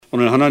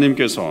오늘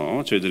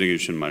하나님께서 저희들에게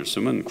주신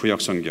말씀은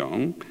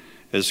구약성경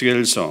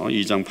에스겔서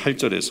 2장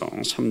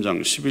 8절에서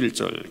 3장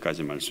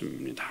 11절까지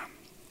말씀입니다.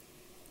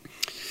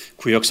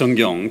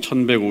 구약성경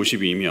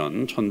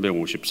 1152면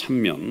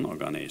 1153면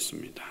어간에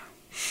있습니다.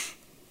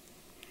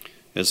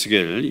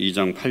 에스겔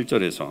 2장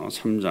 8절에서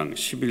 3장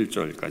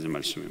 11절까지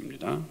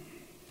말씀입니다.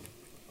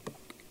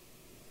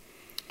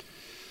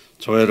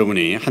 저와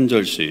여러분이 한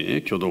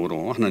절씩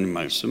교독으로 하나님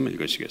말씀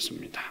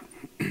읽으시겠습니다.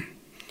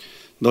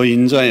 너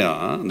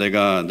인자야,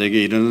 내가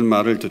내게 이르는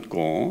말을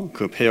듣고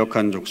그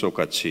패역한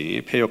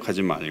족속같이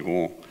패역하지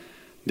말고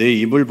내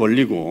입을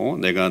벌리고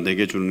내가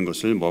내게 주는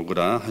것을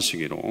먹으라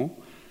하시기로,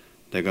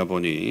 내가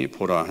보니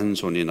보라 한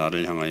손이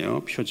나를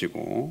향하여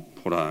펴지고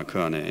보라 그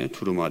안에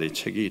두루마리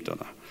책이 있더라.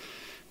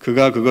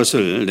 그가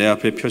그것을 내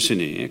앞에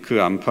펴시니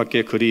그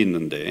안팎에 글이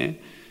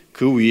있는데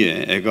그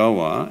위에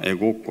애가와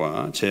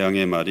애곡과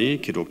재앙의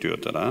말이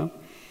기록되었더라.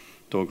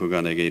 또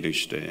그가 내게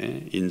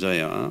이르시되,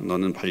 인자야,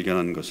 너는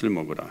발견한 것을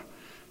먹으라.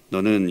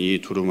 너는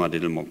이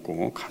두루마리를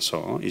먹고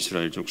가서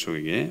이스라엘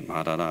족속에게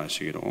말하라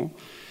하시기로,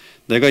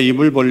 내가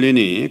입을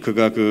벌리니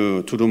그가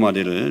그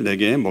두루마리를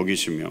내게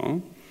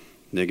먹이시며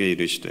내게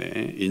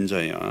이르시되,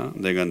 인자야,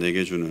 내가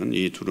내게 주는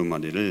이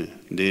두루마리를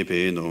내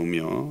배에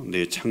넣으며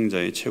내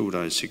창자에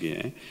채우라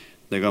하시기에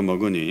내가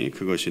먹으니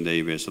그것이 내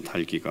입에서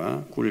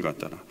달기가 꿀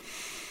같더라.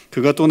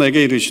 그가 또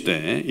내게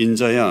이르시되,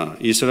 인자야,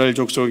 이스라엘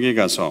족속에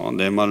가서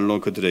내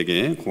말로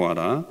그들에게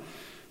고하라.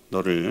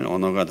 너를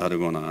언어가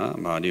다르거나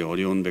말이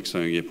어려운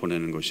백성에게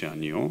보내는 것이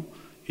아니요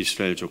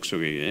이스라엘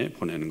족속에게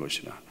보내는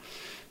것이라.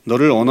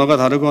 너를 언어가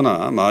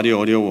다르거나 말이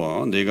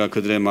어려워 내가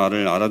그들의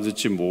말을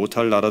알아듣지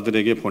못할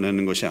나라들에게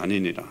보내는 것이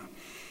아니니라.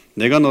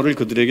 내가 너를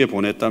그들에게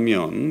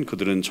보냈다면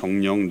그들은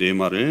정녕 내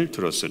말을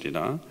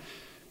들었으리라.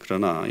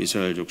 그러나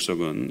이스라엘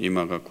족속은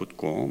이마가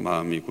굳고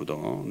마음이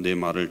굳어 내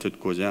말을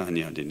듣고자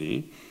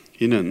아니하리니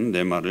이는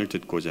내 말을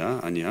듣고자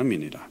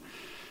아니함이니라.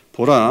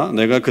 보라,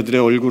 내가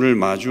그들의 얼굴을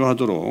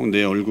마주하도록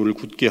내 얼굴을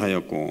굳게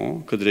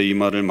하였고 그들의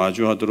이마를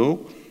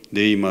마주하도록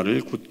내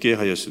이마를 굳게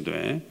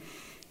하였으되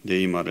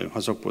내 이마를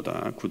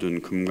화석보다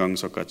굳은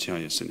금강석같이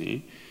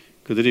하였으니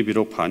그들이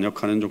비록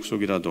반역하는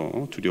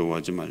족속이라도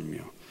두려워하지 말며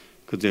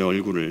그들의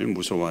얼굴을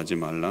무서워하지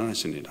말라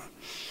하시니라.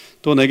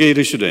 또 내게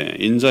이르시되,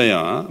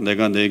 인자야,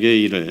 내가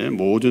내게 이를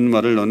모든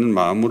말을 너는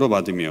마음으로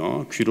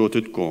받으며 귀로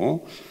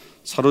듣고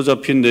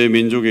사로잡힌 내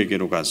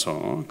민족에게로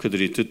가서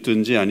그들이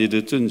듣든지 아니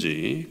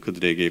듣든지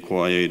그들에게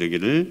고하여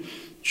이르기를,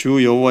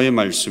 주 여호와의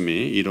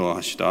말씀이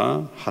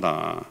이러하시다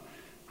하라.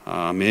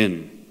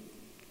 아멘.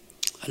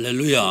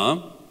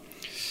 할렐루야.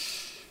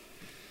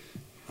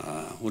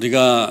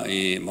 우리가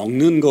이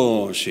먹는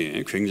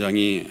것이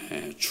굉장히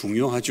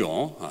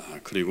중요하죠.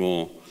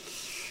 그리고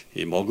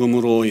이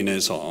먹음으로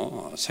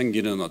인해서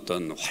생기는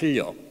어떤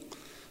활력,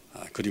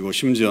 그리고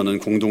심지어는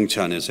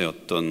공동체 안에서의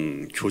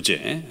어떤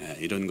교제,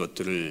 이런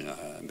것들을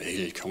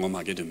매일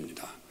경험하게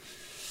됩니다.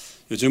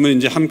 요즘은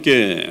이제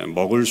함께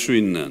먹을 수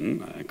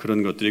있는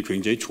그런 것들이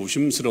굉장히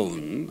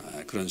조심스러운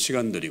그런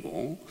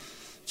시간들이고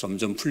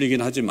점점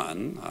풀리긴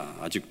하지만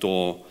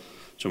아직도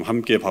좀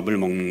함께 밥을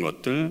먹는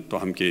것들, 또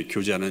함께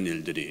교제하는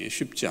일들이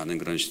쉽지 않은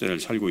그런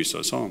시대를 살고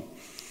있어서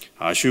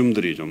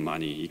아쉬움들이 좀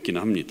많이 있긴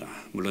합니다.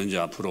 물론 이제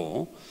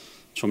앞으로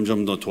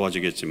점점 더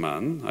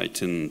도와지겠지만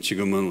하여튼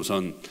지금은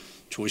우선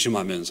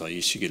조심하면서 이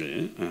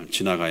시기를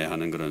지나가야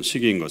하는 그런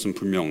시기인 것은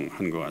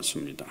분명한 것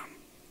같습니다.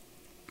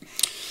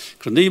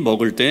 그런데 이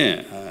먹을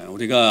때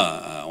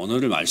우리가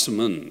오늘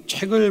말씀은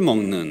책을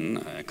먹는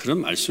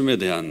그런 말씀에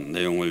대한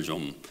내용을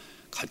좀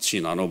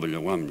같이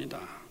나눠보려고 합니다.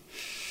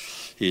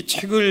 이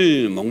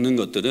책을 먹는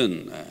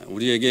것들은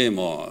우리에게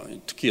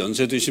특히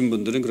연세 드신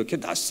분들은 그렇게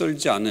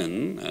낯설지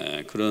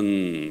않은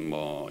그런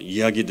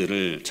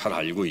이야기들을 잘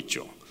알고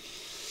있죠.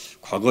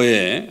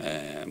 과거에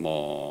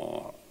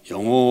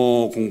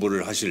영어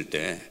공부를 하실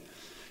때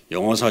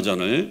영어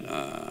사전을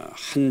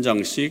한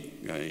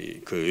장씩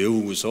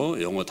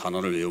외우고서 영어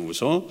단어를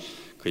외우고서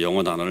그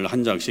영어 단어를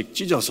한 장씩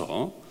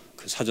찢어서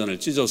그 사전을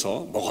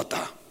찢어서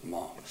먹었다.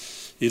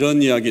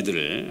 이런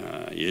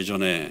이야기들을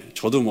예전에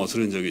저도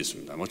들은 적이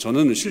있습니다.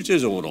 저는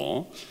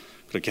실제적으로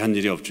그렇게 한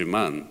일이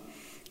없지만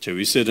제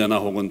윗세대나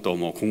혹은 또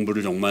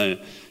공부를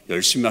정말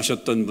열심히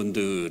하셨던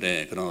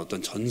분들의 그런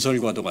어떤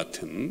전설과도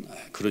같은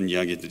그런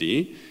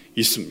이야기들이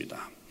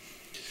있습니다.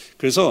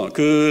 그래서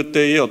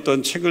그때의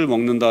어떤 책을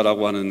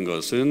먹는다라고 하는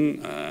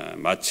것은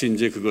마치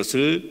이제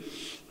그것을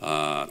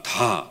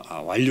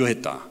다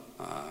완료했다.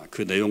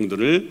 그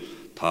내용들을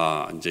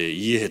다 이제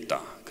이해했다.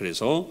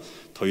 그래서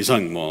더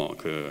이상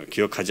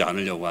기억하지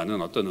않으려고 하는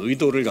어떤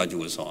의도를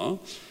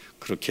가지고서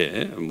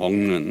그렇게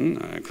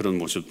먹는 그런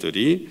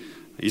모습들이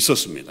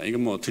있었습니다.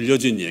 이건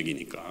들려진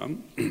얘기니까.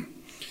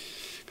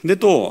 근데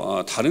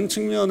또 다른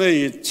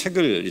측면의 이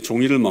책을, 이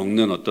종이를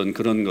먹는 어떤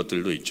그런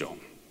것들도 있죠.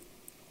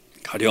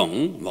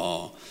 가령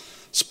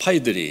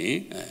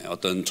스파이들이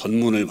어떤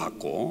전문을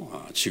받고,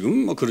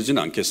 지금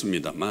그러지는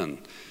않겠습니다만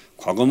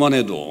과거만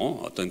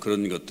해도 어떤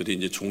그런 것들이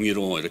이제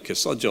종이로 이렇게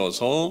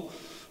써져서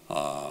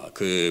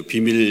그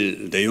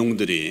비밀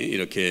내용들이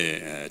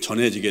이렇게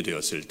전해지게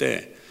되었을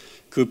때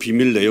그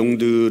비밀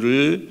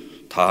내용들을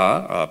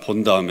다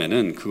본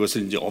다음에는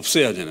그것을 이제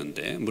없애야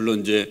되는데,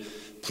 물론 이제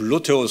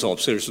불로 태워서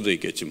없앨 수도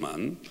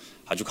있겠지만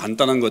아주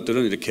간단한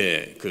것들은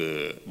이렇게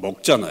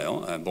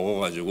먹잖아요.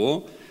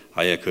 먹어가지고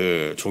아예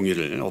그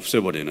종이를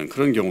없애버리는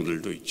그런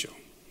경우들도 있죠.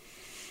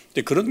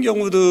 근데 그런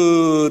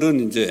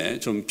경우들은 이제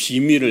좀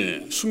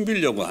비밀을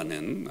숨기려고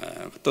하는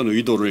어떤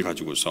의도를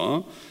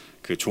가지고서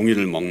그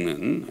종이를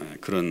먹는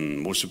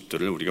그런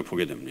모습들을 우리가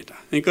보게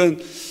됩니다.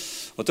 그러니까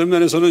어떤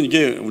면에서는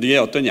이게 우리의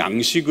어떤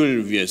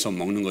양식을 위해서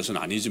먹는 것은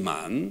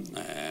아니지만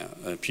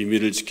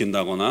비밀을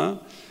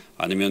지킨다거나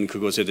아니면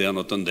그것에 대한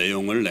어떤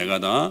내용을 내가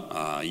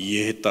다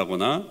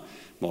이해했다거나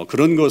뭐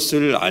그런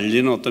것을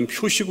알리는 어떤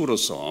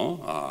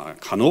표식으로서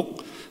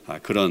간혹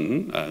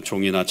그런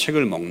종이나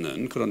책을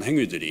먹는 그런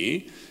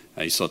행위들이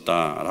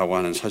있었다라고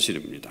하는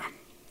사실입니다.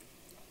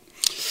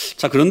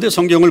 자, 그런데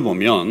성경을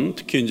보면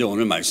특히 이제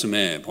오늘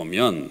말씀에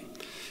보면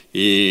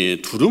이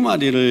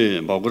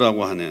두루마리를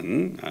먹으라고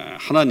하는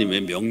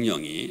하나님의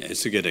명령이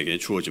에스겔에게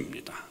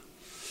주어집니다.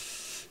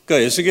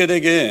 그러니까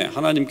에스겔에게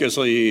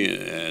하나님께서 이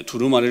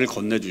두루마리를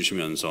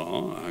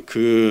건네주시면서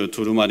그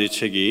두루마리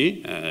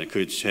책이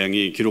그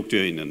재앙이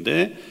기록되어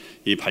있는데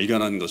이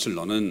발견한 것을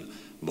너는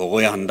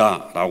먹어야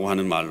한다라고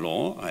하는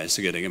말로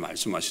에스겔에게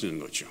말씀하시는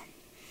거죠.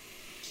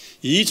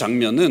 이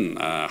장면은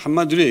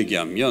한마디로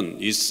얘기하면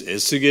이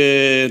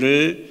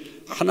에스겔을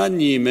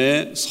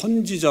하나님의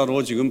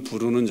선지자로 지금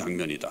부르는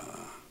장면이다.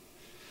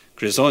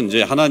 그래서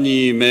이제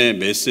하나님의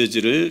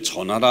메시지를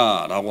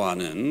전하라라고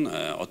하는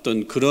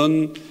어떤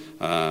그런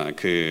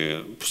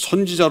그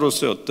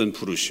선지자로서의 어떤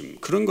부르심,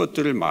 그런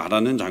것들을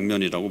말하는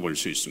장면이라고 볼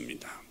수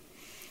있습니다.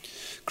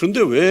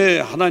 그런데 왜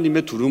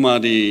하나님의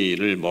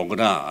두루마리를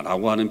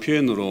먹으라라고 하는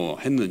표현으로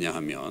했느냐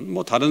하면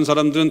뭐 다른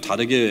사람들은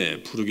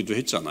다르게 부르기도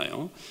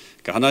했잖아요.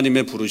 그러니까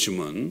하나님의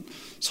부르심은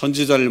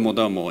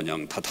선지자들마다 뭐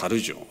그냥 다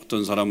다르죠.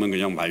 어떤 사람은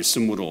그냥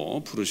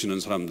말씀으로 부르시는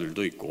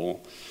사람들도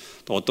있고,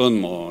 또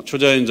어떤 뭐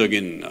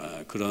초자연적인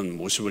그런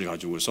모습을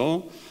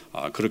가지고서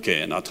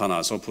그렇게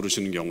나타나서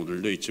부르시는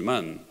경우들도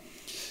있지만,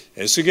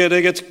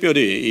 에스겔에게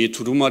특별히 이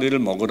두루마리를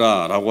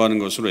먹으라라고 하는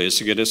것으로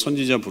에스겔의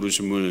선지자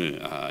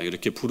부르심을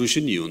이렇게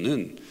부르신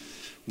이유는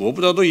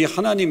무엇보다도 이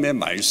하나님의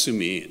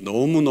말씀이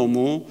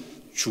너무너무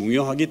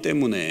중요하기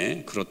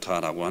때문에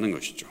그렇다라고 하는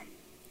것이죠.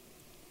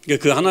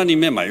 그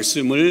하나님의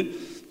말씀을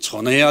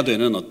전해야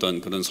되는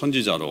어떤 그런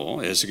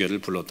선지자로 에스겔을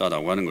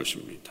불렀다라고 하는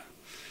것입니다.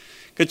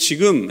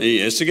 지금 이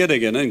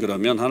에스겔에게는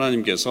그러면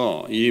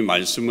하나님께서 이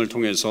말씀을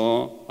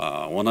통해서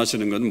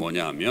원하시는 건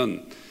뭐냐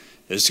하면,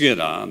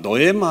 에스겔아,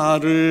 너의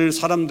말을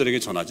사람들에게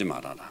전하지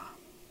말아라.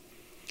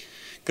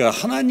 그러니까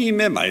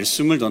하나님의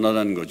말씀을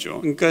전하라는 거죠.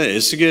 그러니까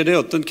에스겔의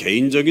어떤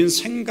개인적인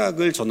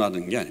생각을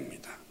전하는 게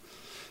아닙니다.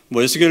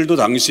 뭐 에스겔도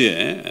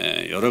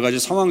당시에 여러 가지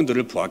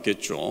상황들을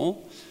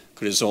보았겠죠.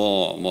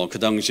 그래서 뭐 그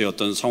당시에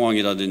어떤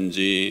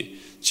상황이라든지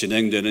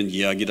진행되는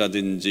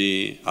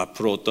이야기라든지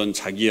앞으로 어떤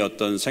자기의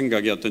어떤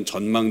생각의 어떤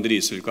전망들이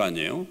있을 거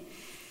아니에요.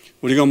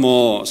 우리가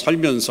뭐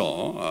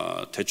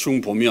살면서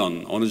대충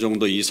보면 어느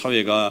정도 이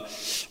사회가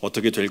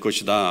어떻게 될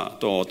것이다,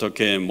 또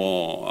어떻게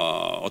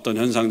뭐 어떤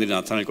현상들이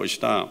나타날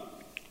것이다,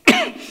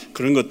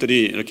 그런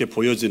것들이 이렇게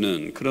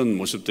보여지는 그런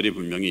모습들이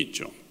분명히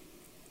있죠.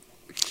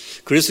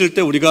 그랬을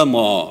때 우리가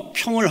뭐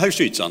평을 할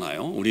수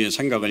있잖아요. 우리의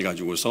생각을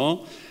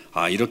가지고서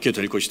이렇게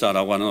될 것이다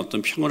라고 하는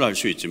어떤 평을 할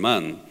수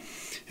있지만,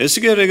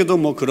 에스겔에게도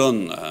뭐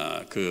그런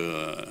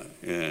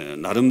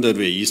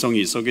나름대로의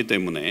이성이 있었기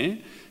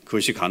때문에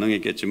그것이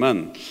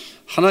가능했겠지만,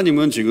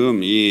 하나님은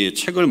지금 이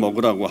책을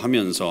먹으라고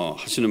하면서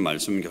하시는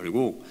말씀은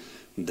결국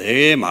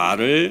내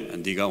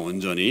말을 네가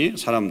온전히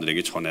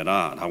사람들에게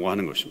전해라 라고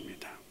하는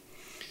것입니다.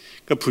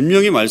 그러니까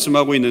분명히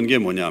말씀하고 있는 게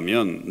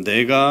뭐냐면,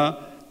 내가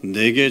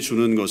내게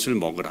주는 것을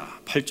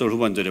먹으라. 8절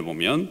후반절에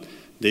보면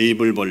내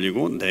입을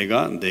벌리고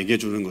내가 내게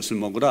주는 것을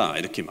먹으라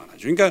이렇게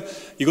말하죠. 그러니까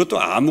이것도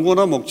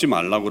아무거나 먹지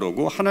말라고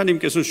그러고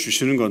하나님께서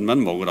주시는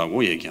것만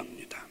먹으라고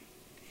얘기합니다.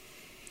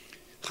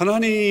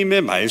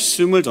 하나님의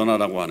말씀을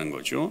전하라고 하는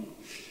거죠.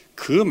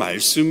 그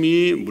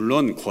말씀이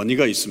물론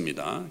권위가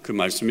있습니다. 그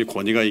말씀이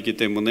권위가 있기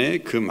때문에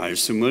그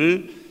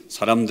말씀을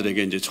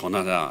사람들에게 이제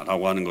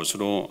전하라라고 하는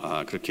것으로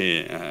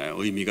그렇게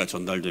의미가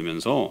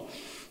전달되면서,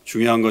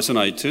 중요한 것은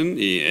하여튼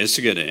이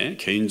에스겔의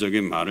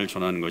개인적인 말을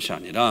전하는 것이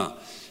아니라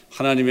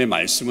하나님의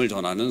말씀을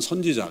전하는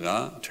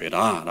선지자가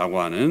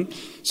되라라고 하는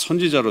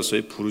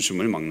선지자로서의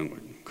부르심을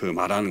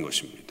말하는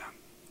것입니다.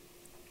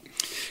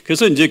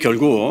 그래서 이제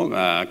결국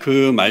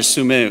그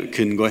말씀에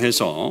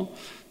근거해서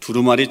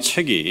두루마리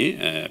책이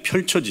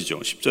펼쳐지죠.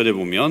 10절에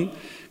보면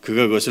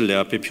그가 그것을 내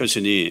앞에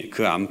펴시니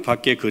그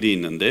안팎에 글이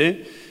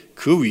있는데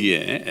그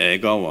위에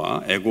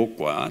애가와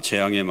애곡과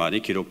재앙의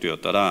말이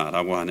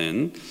기록되었더라라고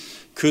하는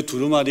그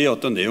두루마리의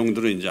어떤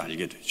내용들을 이제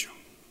알게 되죠.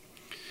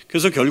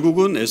 그래서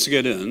결국은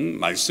에스겔은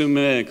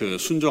말씀에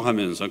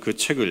순종하면서 그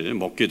책을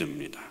먹게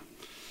됩니다.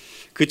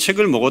 그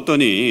책을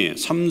먹었더니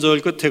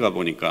 3절 끝에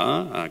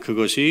가보니까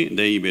그것이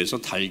내 입에서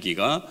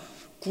달기가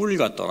꿀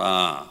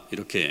같더라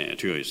이렇게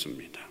되어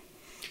있습니다.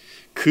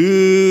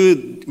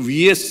 그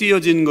위에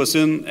쓰여진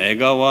것은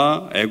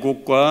애가와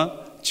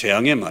애곡과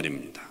재앙의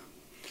말입니다.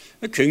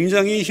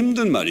 굉장히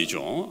힘든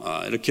말이죠.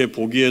 이렇게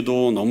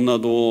보기에도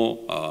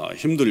너무나도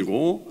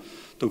힘들고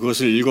또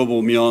그것을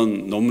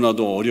읽어보면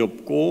너무나도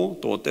어렵고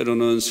또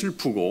때로는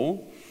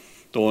슬프고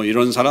또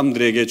이런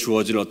사람들에게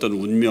주어질 어떤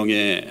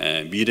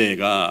운명의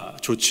미래가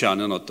좋지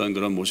않은 어떤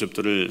그런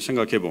모습들을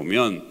생각해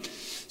보면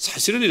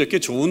사실은 이렇게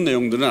좋은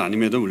내용들은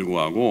아님에도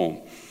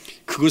불구하고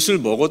그것을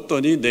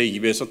먹었더니 내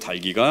입에서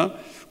달기가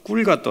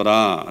꿀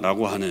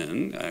같더라라고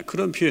하는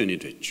그런 표현이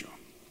됐죠.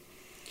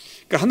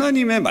 그러니까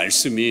하나님의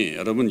말씀이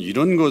여러분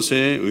이런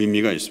것에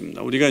의미가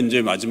있습니다. 우리가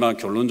이제 마지막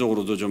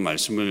결론적으로도 좀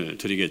말씀을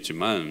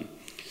드리겠지만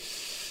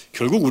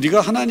결국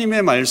우리가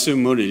하나님의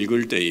말씀을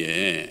읽을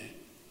때에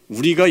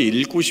우리가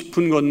읽고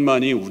싶은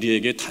것만이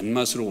우리에게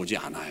단맛으로 오지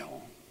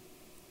않아요.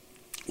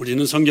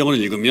 우리는 성경을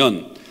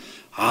읽으면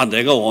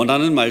내가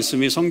원하는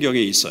말씀이 성경에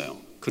있어요.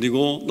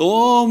 그리고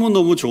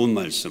너무너무 좋은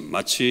말씀,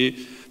 마치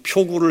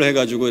표구를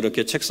해가지고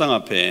이렇게 책상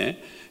앞에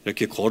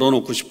이렇게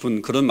걸어놓고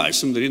싶은 그런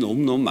말씀들이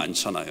너무너무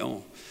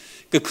많잖아요.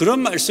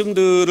 그런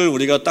말씀들을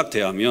우리가 딱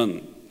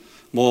대하면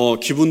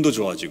기분도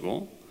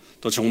좋아지고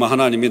또 정말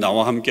하나님이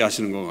나와 함께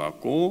하시는 것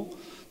같고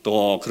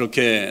또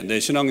그렇게 내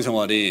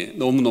신앙생활이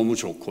너무너무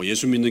좋고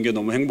예수 믿는 게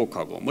너무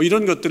행복하고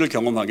이런 것들을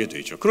경험하게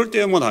되죠. 그럴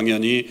때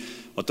당연히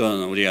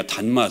어떤 우리가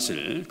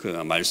단맛을, 그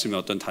말씀의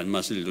어떤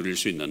단맛을 누릴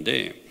수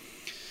있는데,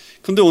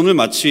 근데 오늘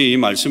마치 이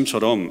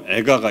말씀처럼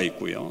애가가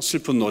있고요,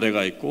 슬픈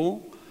노래가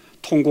있고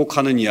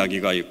통곡하는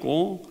이야기가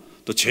있고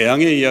또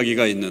재앙의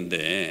이야기가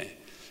있는데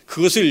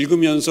그것을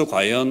읽으면서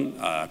과연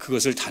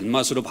그것을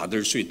단맛으로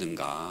받을 수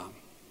있는가?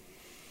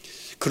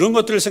 그런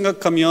것들을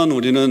생각하면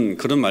우리는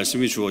그런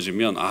말씀이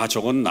주어지면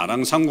저건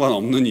나랑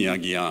상관없는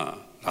이야기야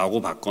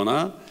라고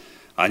받거나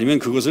아니면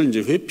그것을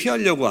이제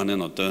회피하려고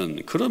하는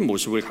어떤 그런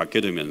모습을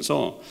갖게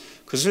되면서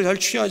그것을 잘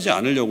취하지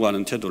않으려고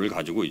하는 태도를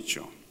가지고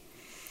있죠.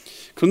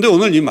 그런데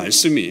오늘 이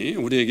말씀이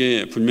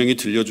우리에게 분명히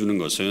들려주는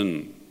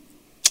것은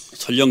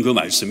설령 그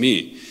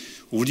말씀이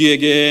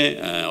우리에게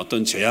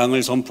어떤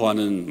재앙을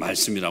선포하는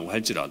말씀이라고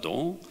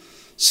할지라도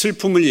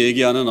슬픔을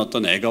얘기하는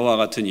어떤 애가와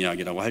같은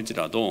이야기라고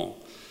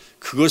할지라도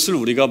그것을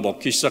우리가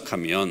먹기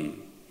시작하면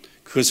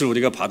그것을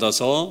우리가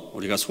받아서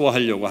우리가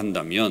소화하려고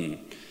한다면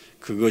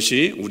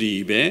그것이 우리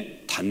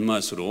입에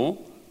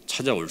단맛으로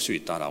찾아올 수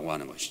있다라고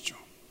하는 것이죠.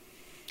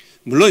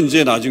 물론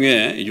이제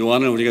나중에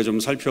요한을 우리가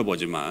좀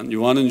살펴보지만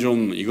요한은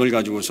좀 이걸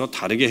가지고서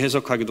다르게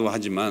해석하기도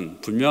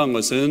하지만 분명한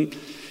것은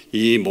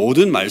이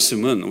모든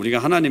말씀은 우리가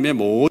하나님의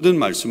모든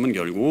말씀은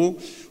결국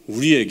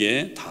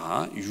우리에게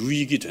다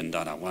유익이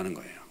된다라고 하는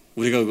거예요.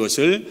 우리가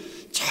그것을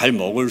잘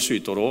먹을 수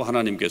있도록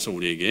하나님께서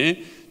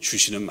우리에게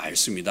주시는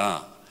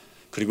말씀이다.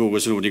 그리고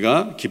그것을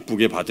우리가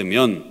기쁘게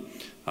받으면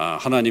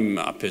하나님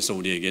앞에서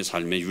우리에게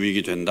삶의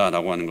유익이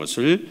된다라고 하는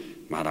것을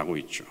말하고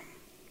있죠.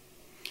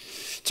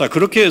 자,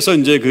 그렇게 해서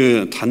이제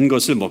그 단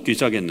것을 먹기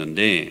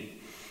시작했는데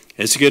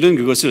에스겔은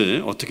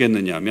그것을 어떻게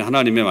했느냐 하면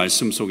하나님의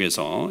말씀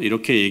속에서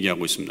이렇게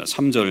얘기하고 있습니다.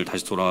 3절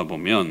다시 돌아와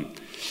보면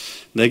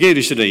내게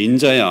이르시되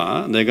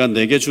인자야 내가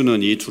내게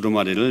주는 이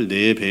두루마리를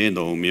내 배에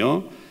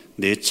넣으며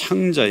내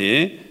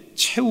창자에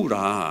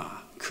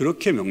채우라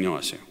그렇게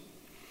명령하세요.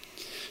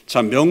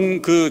 자,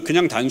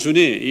 그냥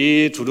단순히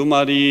이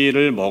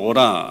두루마리를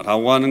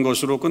먹어라라고 하는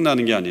것으로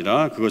끝나는 게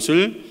아니라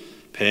그것을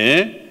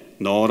배에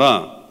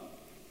넣어라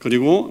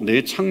그리고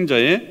내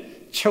창자에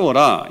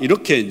채워라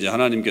이렇게 이제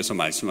하나님께서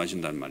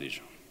말씀하신단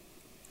말이죠.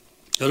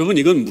 여러분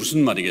이건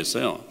무슨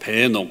말이겠어요?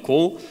 배에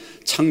넣고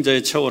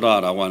창자에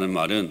채워라라고 하는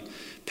말은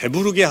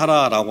배부르게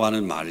하라라고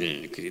하는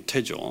말일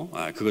테죠.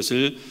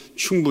 그것을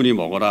충분히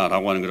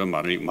먹어라라고 하는 그런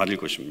말일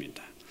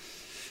것입니다.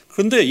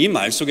 그런데 이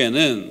말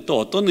속에는 또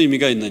어떤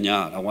의미가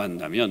있느냐라고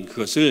한다면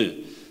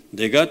그것을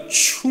내가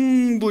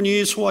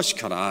충분히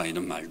소화시켜라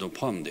이런 말도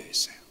포함되어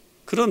있어요.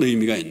 그런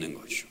의미가 있는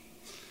거죠.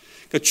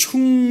 그러니까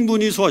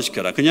충분히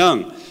소화시켜라.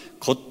 그냥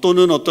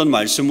겉도는 어떤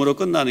말씀으로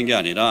끝나는 게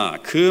아니라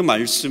그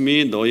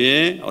말씀이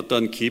너의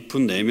어떤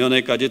깊은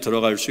내면에까지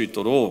들어갈 수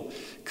있도록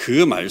그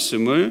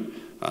말씀을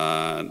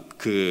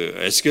그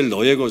에스겔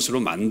너의 것으로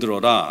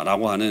만들어라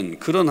라고 하는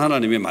그런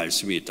하나님의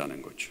말씀이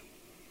있다는 거죠.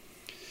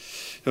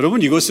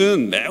 여러분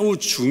이것은 매우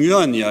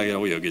중요한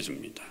이야기라고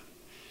여겨집니다.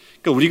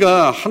 그러니까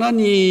우리가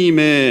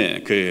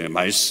하나님의 그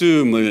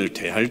말씀을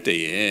대할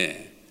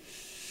때에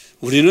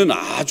우리는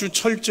아주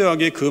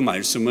철저하게 그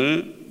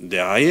말씀을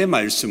나의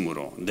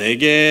말씀으로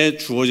내게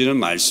주어지는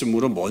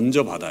말씀으로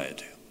먼저 받아야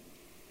돼요.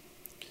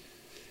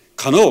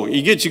 간혹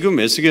이게 지금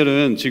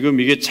에스겔은 지금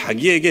이게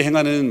자기에게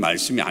행하는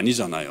말씀이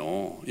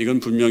아니잖아요. 이건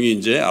분명히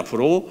이제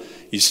앞으로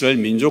이스라엘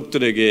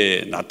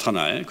민족들에게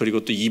나타날 그리고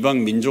또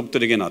이방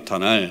민족들에게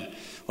나타날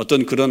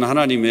어떤 그런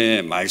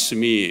하나님의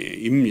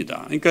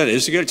말씀입니다. 그러니까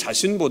에스겔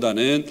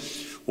자신보다는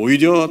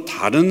오히려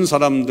다른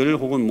사람들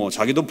혹은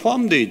자기도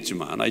포함되어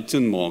있지만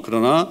하여튼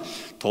그러나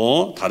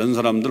더 다른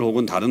사람들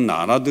혹은 다른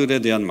나라들에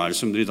대한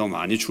말씀들이 더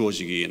많이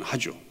주어지긴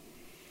하죠.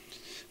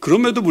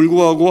 그럼에도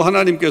불구하고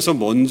하나님께서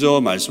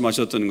먼저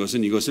말씀하셨던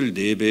것은 이것을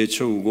내 배에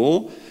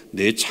채우고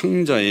내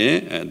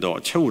창자에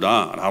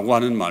채우라 라고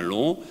하는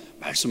말로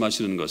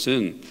말씀하시는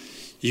것은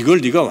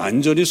이걸 네가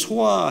완전히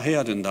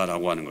소화해야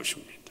된다라고 하는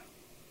것입니다.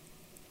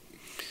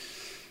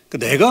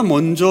 내가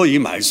먼저 이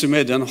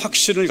말씀에 대한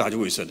확신을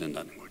가지고 있어야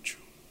된다는 거죠.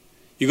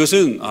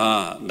 이것은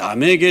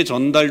남에게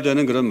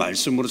전달되는 그런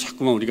말씀으로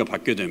자꾸만 우리가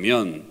받게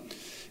되면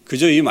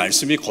그저 이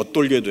말씀이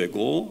겉돌게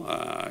되고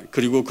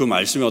그리고 그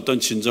말씀의 어떤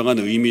진정한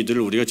의미들을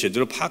우리가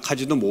제대로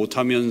파악하지도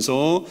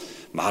못하면서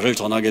말을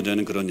전하게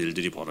되는 그런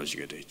일들이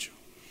벌어지게 되죠.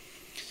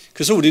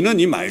 그래서 우리는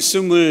이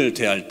말씀을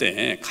대할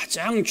때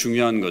가장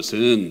중요한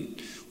것은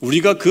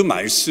우리가 그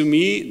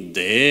말씀이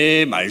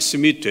내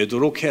말씀이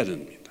되도록 해야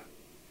됩니다.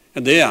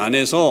 내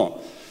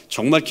안에서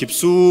정말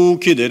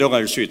깊숙이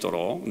내려갈 수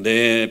있도록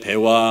내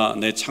배와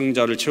내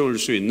창자를 채울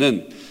수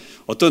있는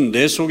어떤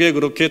내 속에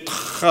그렇게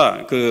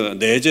다 그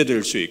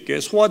내재될 수 있게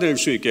소화될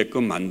수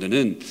있게끔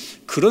만드는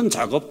그런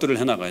작업들을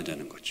해나가야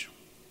되는 거죠.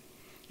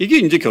 이게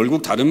이제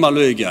결국 다른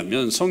말로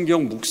얘기하면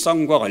성경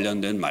묵상과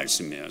관련된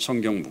말씀이에요.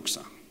 성경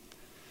묵상.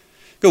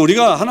 그러니까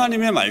우리가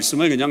하나님의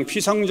말씀을 그냥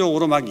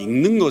피상적으로 막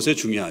읽는 것에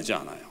중요하지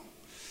않아요.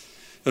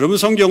 여러분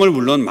성경을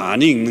물론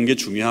많이 읽는 게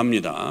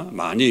중요합니다.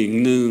 많이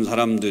읽는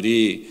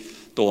사람들이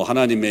또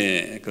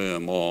하나님의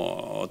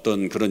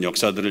어떤 그런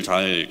역사들을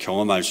잘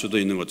경험할 수도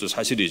있는 것도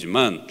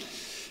사실이지만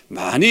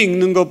많이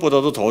읽는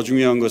것보다도 더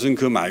중요한 것은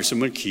그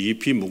말씀을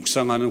깊이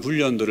묵상하는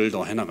훈련들을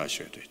더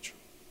해나가셔야 되죠.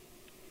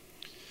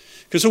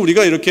 그래서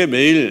우리가 이렇게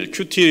매일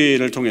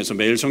큐티를 통해서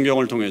매일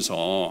성경을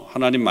통해서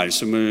하나님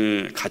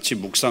말씀을 같이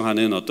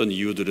묵상하는 어떤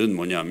이유들은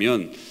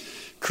뭐냐면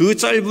그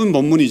짧은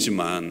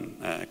본문이지만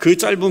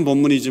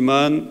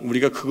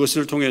우리가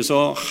그것을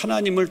통해서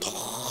하나님을 더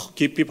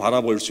깊이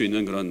바라볼 수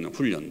있는 그런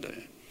훈련들,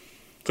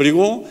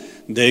 그리고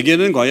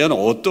내게는 과연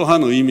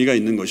어떠한 의미가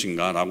있는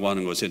것인가 라고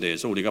하는 것에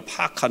대해서 우리가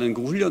파악하는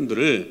그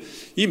훈련들을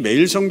이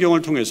매일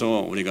성경을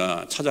통해서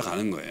우리가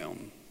찾아가는 거예요.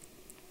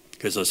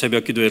 그래서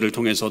새벽 기도회를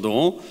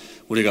통해서도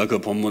우리가 그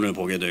본문을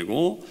보게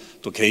되고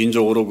또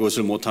개인적으로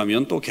그것을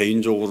못하면 또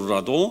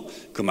개인적으로라도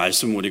그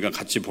말씀 우리가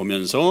같이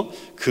보면서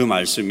그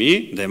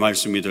말씀이 내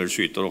말씀이 될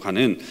수 있도록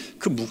하는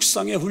그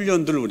묵상의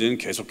훈련들을 우리는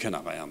계속해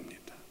나가야 합니다.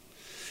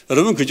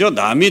 여러분 그저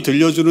남이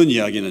들려주는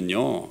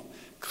이야기는요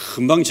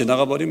금방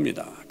지나가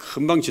버립니다.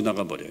 금방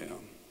지나가 버려요.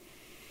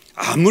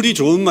 아무리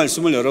좋은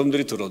말씀을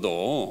여러분들이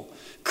들어도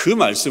그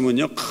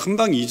말씀은요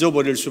금방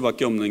잊어버릴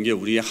수밖에 없는 게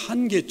우리의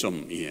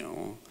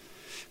한계점이에요.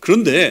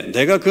 그런데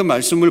내가 그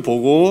말씀을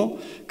보고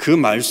그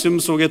말씀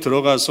속에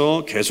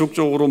들어가서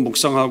계속적으로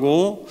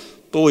묵상하고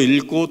또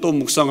읽고 또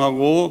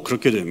묵상하고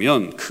그렇게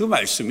되면 그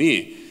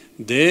말씀이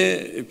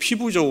내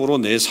피부적으로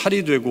내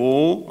살이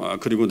되고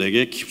그리고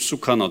내게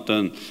깊숙한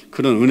어떤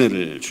그런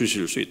은혜를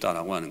주실 수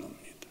있다라고 하는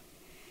겁니다.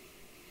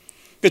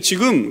 그러니까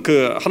지금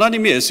그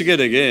하나님이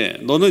에스겔에게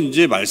너는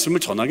이제 말씀을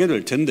전하게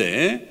될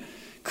텐데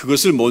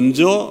그것을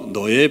먼저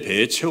너의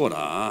배에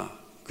채워라,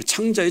 그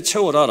창자에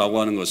채워라라고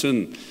하는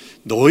것은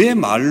너의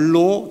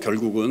말로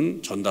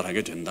결국은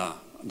전달하게 된다.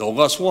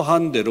 너가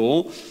소화한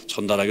대로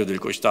전달하게 될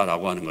것이다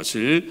라고 하는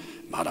것을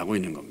말하고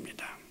있는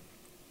겁니다.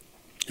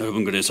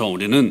 여러분 그래서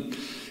우리는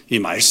이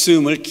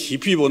말씀을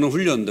깊이 보는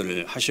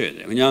훈련들을 하셔야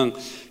돼요. 그냥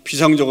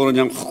피상적으로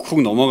그냥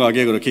훅훅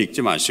넘어가게 그렇게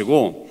읽지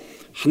마시고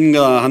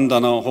한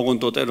단어 혹은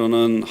또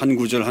때로는 한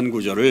구절 한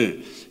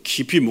구절을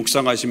깊이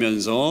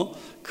묵상하시면서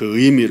그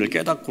의미를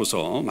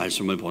깨닫고서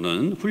말씀을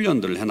보는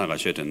훈련들을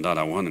해나가셔야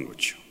된다라고 하는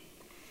거죠.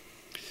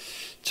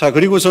 자,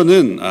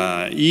 그리고서는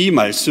이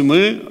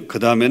말씀을 그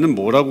다음에는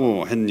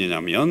뭐라고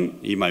했느냐면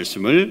이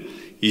말씀을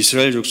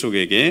이스라엘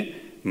족속에게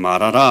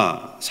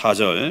말하라.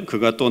 4절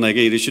그가 또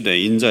내게 이르시되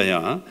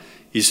인자야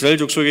이스라엘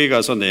족속에게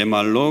가서 내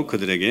말로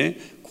그들에게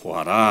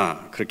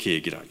고하라. 그렇게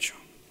얘기를 하죠.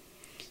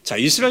 자,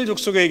 이스라엘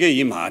족속에게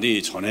이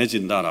말이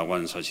전해진다라고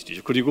하는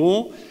사실이죠.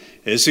 그리고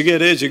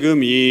에스겔의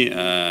지금 이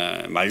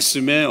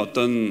말씀의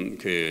어떤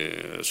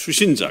그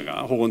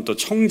수신자가 혹은 또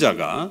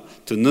청자가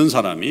듣는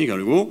사람이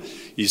결국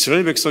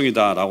이스라엘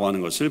백성이다라고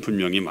하는 것을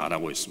분명히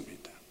말하고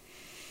있습니다.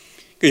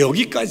 그러니까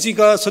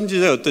여기까지가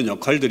선지자의 어떤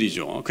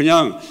역할들이죠.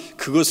 그냥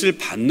그것을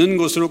받는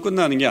것으로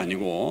끝나는 게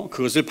아니고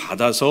그것을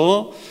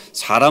받아서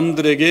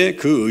사람들에게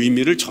그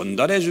의미를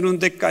전달해 주는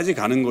데까지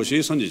가는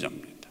것이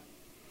선지자입니다.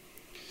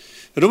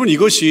 여러분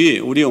이것이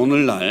우리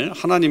오늘날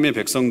하나님의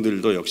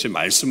백성들도 역시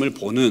말씀을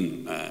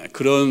보는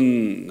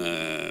그런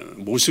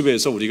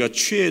모습에서 우리가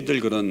취해야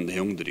될 그런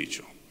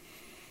내용들이죠.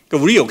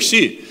 그러니까 우리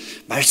역시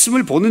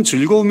말씀을 보는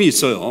즐거움이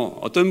있어요.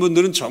 어떤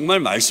분들은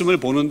정말 말씀을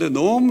보는데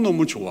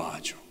너무너무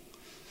좋아하죠.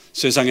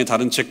 세상에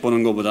다른 책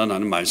보는 것보다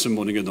나는 말씀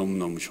보는 게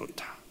너무너무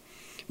좋다.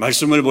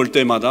 말씀을 볼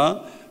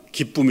때마다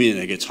기쁨이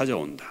내게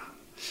찾아온다.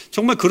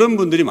 정말 그런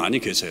분들이 많이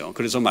계세요.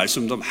 그래서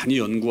말씀도 많이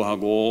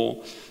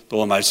연구하고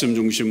또 말씀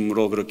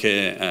중심으로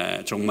그렇게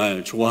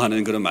정말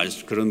좋아하는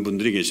그런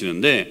분들이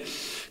계시는데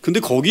근데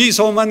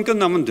거기서만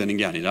끝나면 되는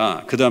게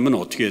아니라 그 다음은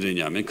어떻게 해야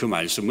되냐면 그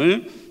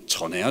말씀을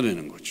전해야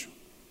되는 거죠.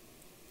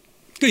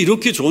 그러니까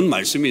이렇게 좋은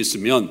말씀이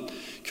있으면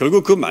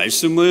결국 그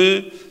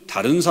말씀을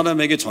다른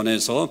사람에게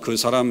전해서 그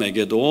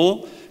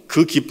사람에게도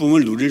그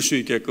기쁨을 누릴 수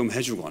있게끔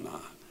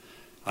해주거나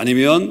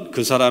아니면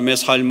그 사람의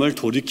삶을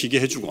돌이키게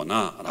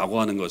해주거나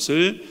라고 하는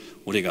것을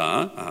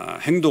우리가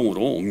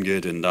행동으로 옮겨야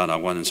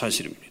된다라고 하는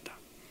사실입니다.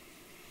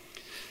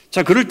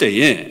 자, 그럴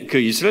때에 그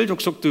이스라엘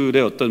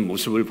족속들의 어떤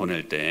모습을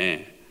보낼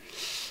때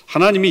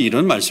하나님이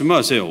이런 말씀을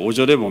하세요.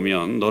 5절에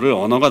보면 너를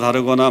언어가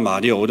다르거나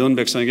말이 어려운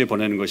백성에게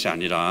보내는 것이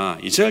아니라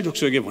이스라엘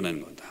족속에게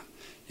보내는 거다.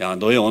 야,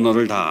 너의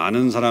언어를 다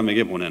아는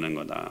사람에게 보내는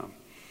거다.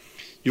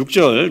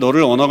 6절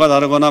너를 언어가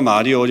다르거나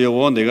말이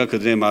어려워 내가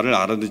그들의 말을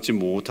알아듣지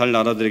못할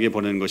나라들에게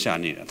보내는 것이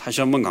아니라.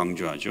 다시 한번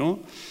강조하죠.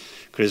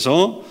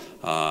 그래서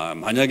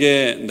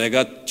만약에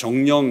내가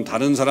정령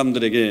다른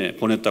사람들에게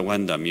보냈다고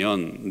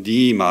한다면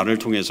네 말을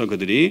통해서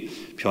그들이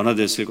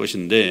변화됐을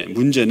것인데,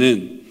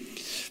 문제는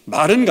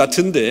말은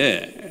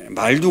같은데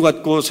말도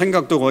같고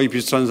생각도 거의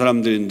비슷한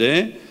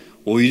사람들인데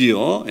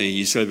오히려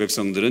이스라엘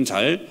백성들은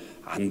잘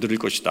안 들을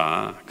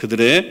것이다.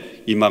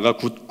 그들의 이마가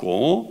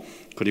굳고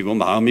그리고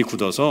마음이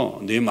굳어서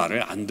내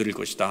말을 안 들을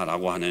것이다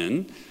라고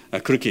하는,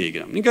 그렇게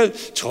얘기를 합니다. 그러니까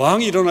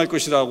저항이 일어날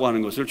것이라고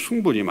하는 것을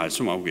충분히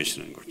말씀하고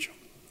계시는 거죠.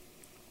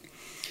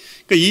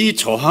 그러니까 이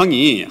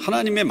저항이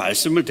하나님의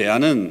말씀을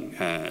대하는,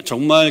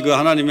 정말 그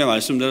하나님의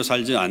말씀대로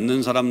살지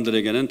않는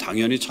사람들에게는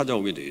당연히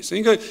찾아오게 돼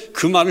있어요. 그러니까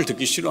그 말을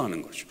듣기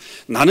싫어하는 거죠.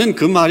 나는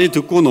그 말이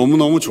듣고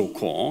너무너무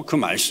좋고 그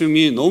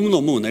말씀이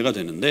너무너무 은혜가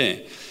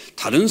되는데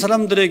다른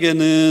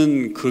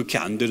사람들에게는 그렇게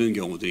안 되는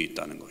경우도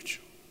있다는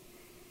거죠.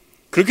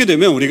 그렇게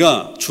되면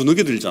우리가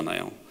주눅이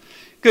들잖아요.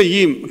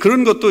 그러니까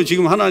그런 것도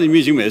지금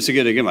하나님이 지금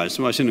에스겔에게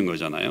말씀하시는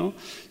거잖아요.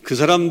 그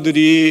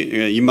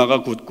사람들이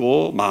이마가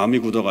굳고 마음이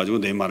굳어가지고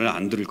내 말을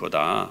안 들을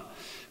거다.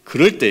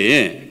 그럴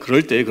때에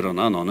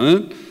그러나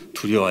너는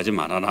두려워하지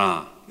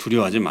말아라.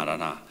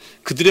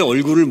 그들의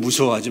얼굴을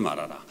무서워하지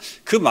말아라.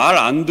 그 말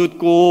안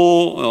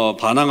듣고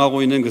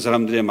반항하고 있는 그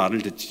사람들의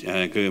말을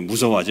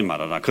무서워하지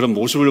말아라. 그런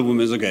모습을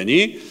보면서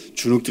괜히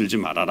주눅 들지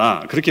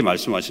말아라. 그렇게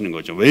말씀하시는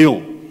거죠.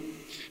 왜요?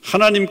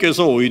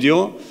 하나님께서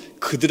오히려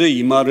그들의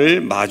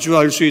이마를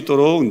마주할 수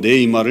있도록 내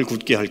이마를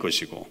굳게 할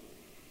것이고,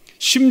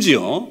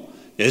 심지어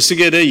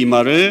에스겔의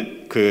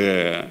이마를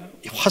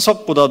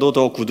화석보다도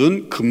더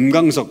굳은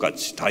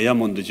금강석같이,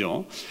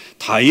 다이아몬드죠.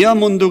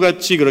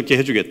 다이아몬드같이 그렇게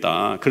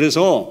해주겠다.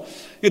 그래서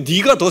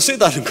네가 더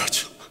세다는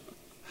거죠.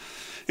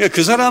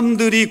 그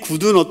사람들이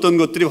굳은 어떤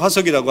것들이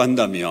화석이라고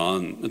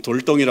한다면,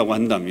 돌덩이라고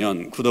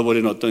한다면,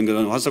 굳어버린 어떤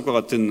그런 화석과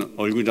같은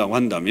얼굴이라고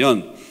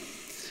한다면,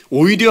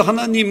 오히려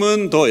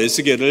하나님은 더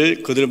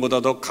에스겔을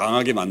그들보다 더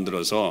강하게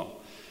만들어서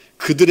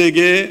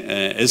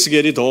그들에게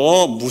에스겔이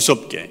더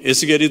무섭게,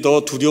 에스겔이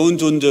더 두려운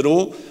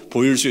존재로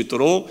보일 수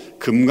있도록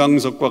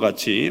금강석과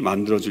같이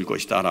만들어줄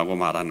것이다 라고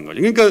말하는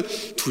거죠. 그러니까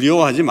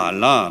두려워하지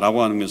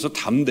말라라고 하면서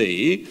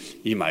담대히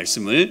이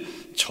말씀을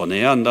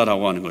전해야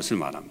한다라고 하는 것을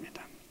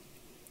말합니다.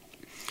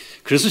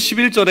 그래서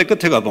 11절의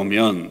끝에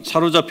가보면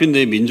사로잡힌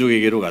내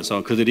민족에게로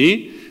가서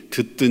그들이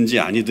듣든지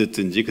아니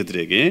듣든지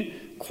그들에게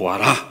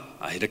고하라,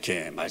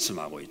 이렇게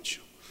말씀하고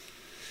있죠.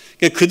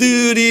 그러니까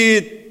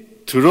그들이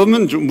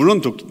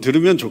물론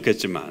들으면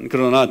좋겠지만,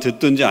 그러나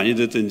듣든지 아니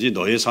듣든지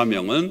너의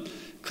사명은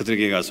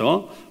그들에게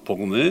가서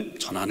복음을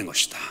전하는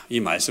것이다, 이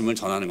말씀을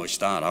전하는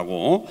것이다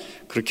라고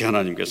그렇게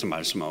하나님께서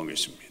말씀하고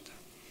계십니다.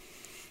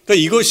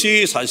 그러니까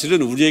이것이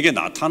사실은 우리에게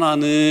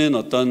나타나는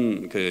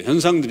어떤 그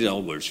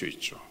현상들이라고 볼 수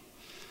있죠.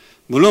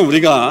 물론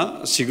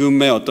우리가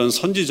지금의 어떤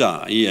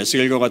선지자, 이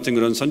에스겔과 같은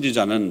그런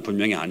선지자는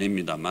분명히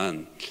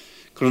아닙니다만,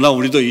 그러나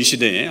우리도 이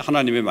시대에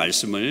하나님의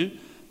말씀을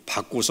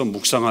받고서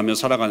묵상하며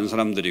살아가는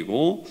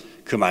사람들이고,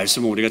 그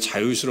말씀을 우리가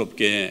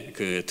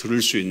자유스럽게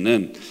들을 수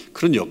있는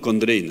그런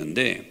여건들에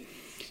있는데,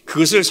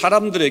 그것을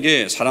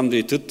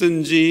사람들이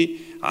듣든지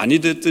아니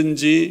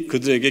듣든지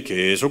그들에게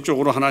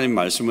계속적으로 하나님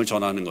말씀을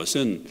전하는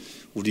것은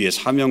우리의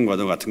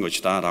사명과도 같은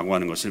것이다 라고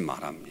하는 것을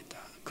말합니다.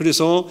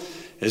 그래서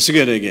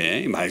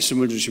에스겔에게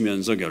말씀을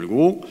주시면서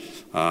결국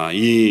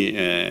이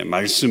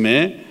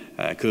말씀의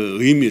그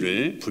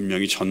의미를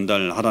분명히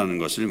전달하라는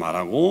것을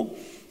말하고,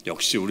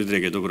 역시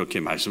우리들에게도 그렇게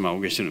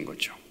말씀하고 계시는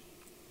거죠.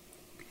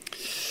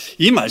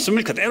 이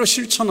말씀을 그대로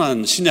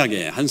실천한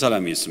신약의 한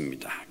사람이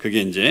있습니다.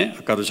 그게 이제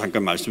아까도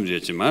잠깐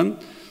말씀드렸지만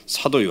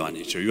사도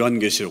요한이죠.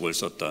 요한계시록을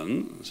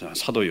썼던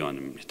사도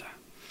요한입니다.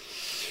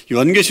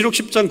 요한계시록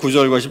 10장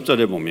 9절과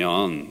 10절에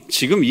보면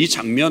지금 이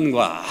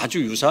장면과 아주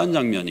유사한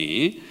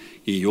장면이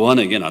이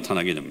요한에게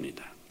나타나게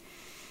됩니다.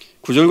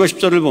 9절과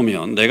 10절을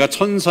보면 내가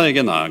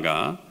천사에게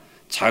나아가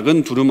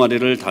작은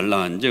두루마리를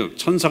달라 한즉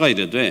천사가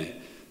이르되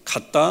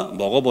갖다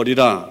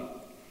먹어버리라.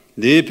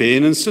 내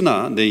배에는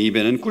쓰나 내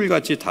입에는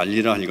꿀같이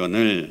달리라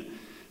하거늘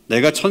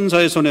내가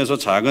천사의 손에서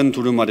작은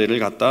두루마리를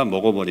갖다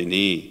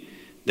먹어버리니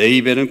내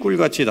입에는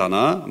꿀같이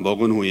다나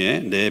먹은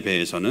후에 내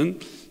배에서는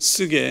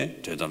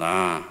쓰게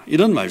되더라.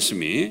 이런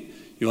말씀이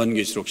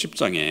요한계시록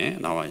 10장에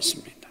나와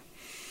있습니다.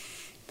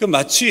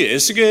 마치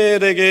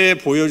에스겔에게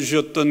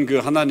보여주셨던 그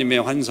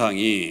하나님의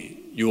환상이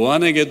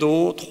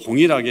요한에게도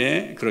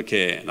동일하게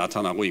그렇게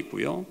나타나고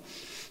있고요.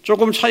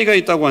 조금 차이가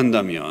있다고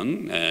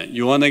한다면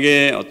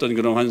요한에게 어떤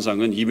그런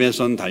환상은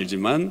입에선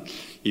달지만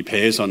이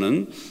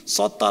배에서는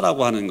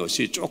썼다라고 하는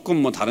것이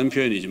조금 다른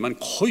표현이지만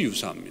거의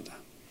유사합니다.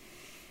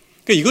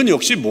 그러니까 이건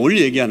역시 뭘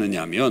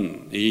얘기하느냐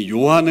하면 이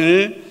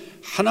요한을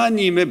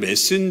하나님의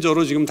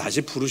메신저로 지금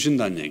다시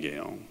부르신다는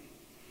얘기예요.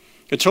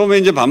 처음에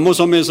이제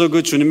반모섬에서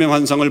그 주님의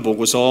환상을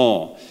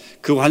보고서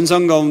그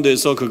환상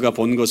가운데서 그가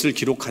본 것을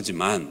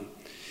기록하지만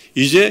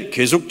이제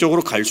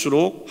계속적으로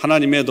갈수록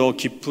하나님의 더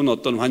깊은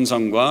어떤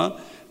환상과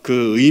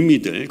그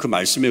의미들, 그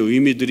말씀의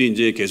의미들이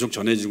이제 계속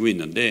전해지고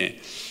있는데,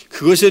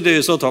 그것에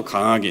대해서 더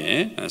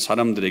강하게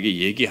사람들에게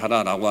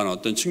얘기하라라고 하는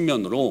어떤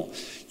측면으로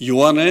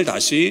요한을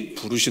다시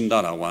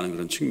부르신다라고 하는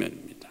그런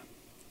측면입니다.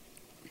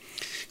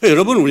 그러니까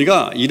여러분,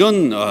 우리가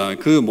이런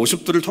그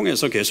모습들을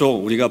통해서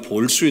계속 우리가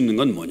볼 수 있는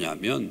건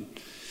뭐냐면,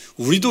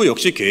 우리도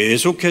역시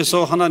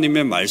계속해서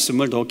하나님의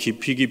말씀을 더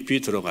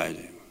깊이 들어가야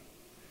돼요.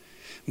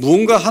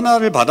 무언가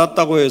하나를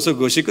받았다고 해서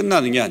그것이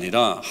끝나는 게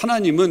아니라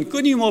하나님은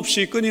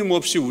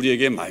끊임없이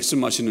우리에게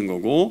말씀하시는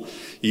거고,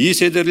 이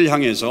세대를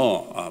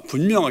향해서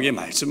분명하게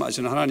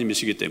말씀하시는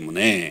하나님이시기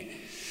때문에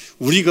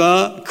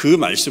우리가 그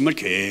말씀을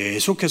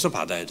계속해서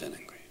받아야 되는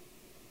거예요.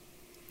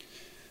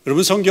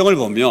 여러분, 성경을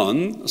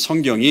보면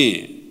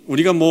성경이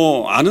우리가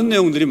아는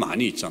내용들이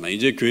많이 있잖아요.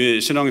 이제 교회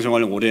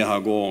신앙생활 오래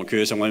하고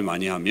교회 생활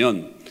많이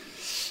하면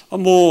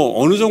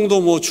어느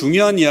정도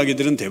중요한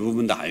이야기들은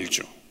대부분 다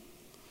알죠.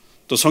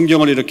 또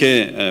성경을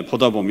이렇게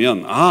보다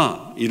보면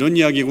이런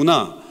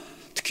이야기구나.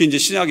 특히 이제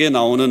신약에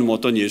나오는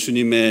어떤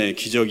예수님의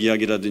기적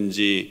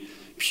이야기라든지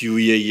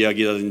비유의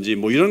이야기라든지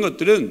이런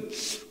것들은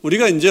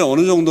우리가 이제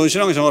어느 정도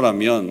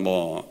신앙생활하면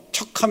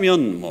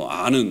척하면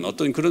아는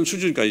어떤 그런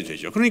수준까지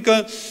되죠.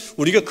 그러니까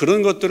우리가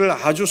그런 것들을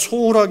아주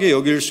소홀하게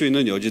여길 수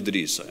있는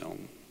여지들이 있어요.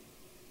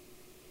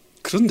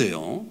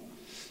 그런데요,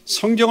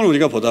 성경을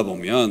우리가 보다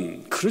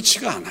보면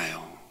그렇지가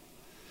않아요.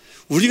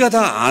 우리가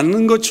다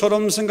아는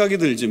것처럼 생각이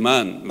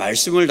들지만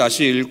말씀을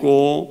다시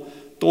읽고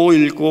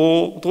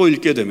또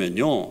읽게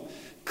되면요,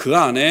 그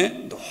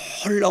안에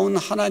놀라운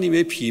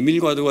하나님의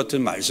비밀과도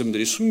같은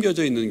말씀들이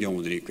숨겨져 있는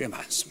경우들이 꽤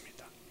많습니다.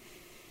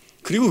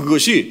 그리고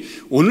그것이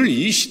오늘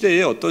이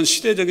시대의 어떤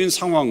시대적인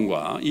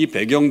상황과 이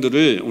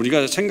배경들을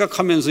우리가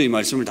생각하면서 이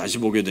말씀을 다시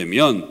보게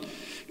되면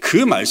그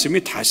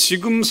말씀이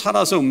다시금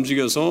살아서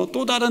움직여서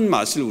또 다른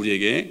맛을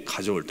우리에게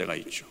가져올 때가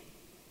있죠.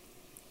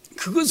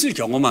 그것을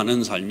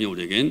경험하는 삶이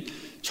우리에겐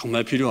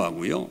정말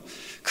필요하고요.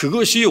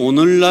 그것이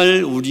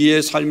오늘날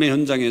우리의 삶의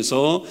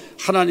현장에서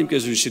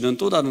하나님께서 주시는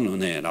또 다른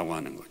은혜라고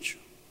하는 거죠.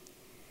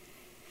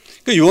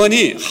 그러니까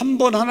요한이 한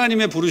번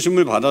하나님의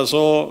부르심을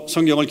받아서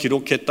성경을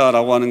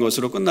기록했다라고 하는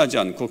것으로 끝나지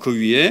않고 그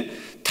위에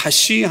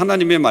다시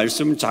하나님의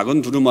말씀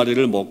작은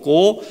두루마리를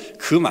먹고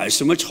그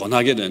말씀을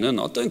전하게 되는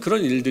어떤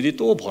그런 일들이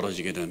또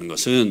벌어지게 되는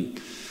것은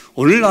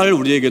오늘날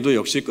우리에게도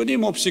역시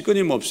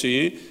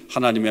끊임없이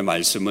하나님의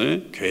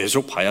말씀을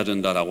계속 봐야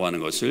된다라고 하는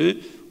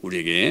것을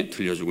우리에게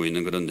들려주고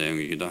있는 그런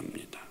내용이기도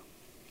합니다.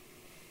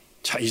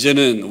 자,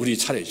 이제는 우리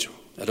차례죠.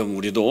 여러분,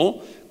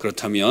 우리도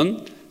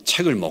그렇다면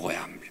책을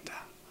먹어야 합니다.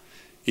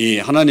 이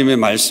하나님의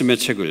말씀의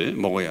책을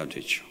먹어야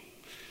되죠.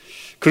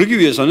 그러기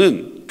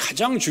위해서는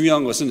가장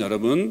중요한 것은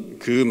여러분,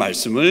 그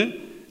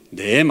말씀을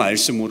내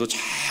말씀으로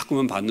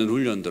자꾸만 받는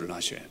훈련들을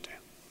하셔야 돼요.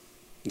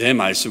 내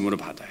말씀으로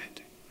받아야 돼요.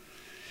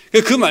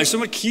 그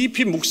말씀을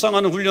깊이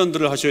묵상하는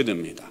훈련들을 하셔야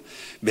됩니다.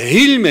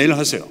 매일매일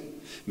하세요.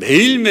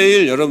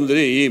 매일매일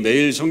여러분들이 이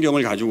매일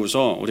성경을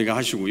가지고서 우리가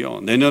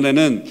하시고요.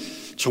 내년에는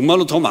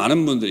정말로 더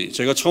많은 분들이,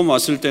 제가 처음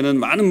왔을 때는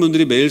많은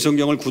분들이 매일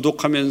성경을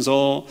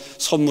구독하면서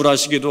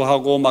선물하시기도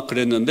하고 막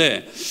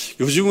그랬는데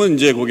요즘은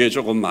이제 그게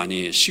조금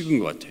많이 식은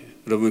것 같아요.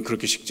 여러분,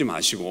 그렇게 식지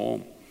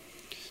마시고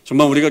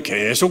정말 우리가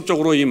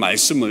계속적으로 이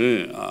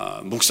말씀을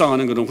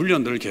묵상하는 그런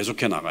훈련들을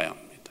계속해 나가야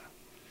합니다.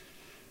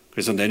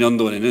 그래서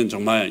내년도에는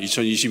정말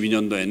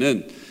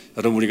 2022년도에는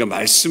여러분, 우리가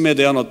말씀에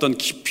대한 어떤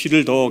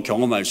깊이를 더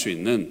경험할 수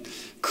있는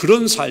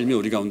그런 삶이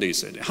우리 가운데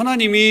있어야 돼요.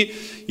 하나님이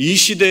이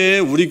시대에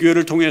우리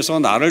교회를 통해서,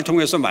 나를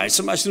통해서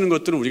말씀하시는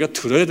것들을 우리가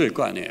들어야 될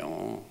거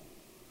아니에요.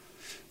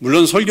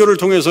 물론 설교를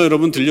통해서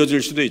여러분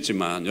들려질 수도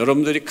있지만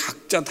여러분들이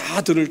각자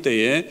다 들을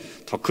때에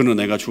더 큰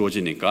은혜가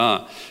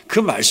주어지니까 그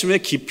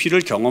말씀의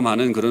깊이를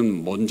경험하는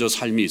그런 먼저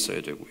삶이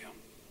있어야 되고요.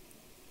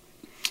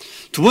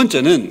 두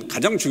번째는,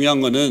 가장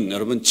중요한 거는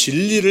여러분,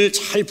 진리를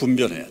잘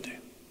분별해야 돼요.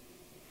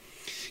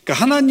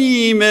 그러니까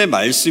하나님의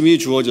말씀이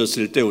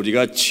주어졌을 때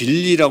우리가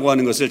진리라고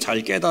하는 것을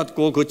잘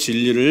깨닫고 그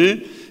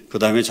진리를 그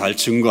다음에 잘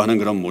증거하는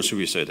그런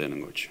모습이 있어야 되는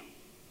거죠.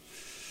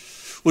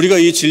 우리가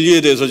이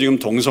진리에 대해서 지금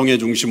동성애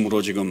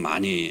중심으로 지금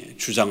많이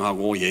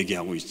주장하고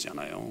얘기하고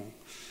있잖아요.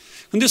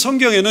 근데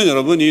성경에는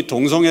여러분, 이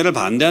동성애를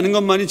반대하는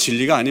것만이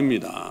진리가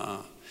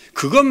아닙니다.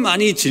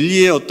 그것만이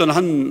진리의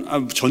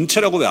어떤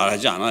전체라고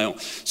말하지 않아요.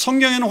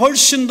 성경에는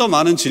훨씬 더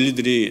많은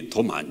진리들이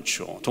더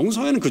많죠.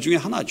 동성애는 그 중에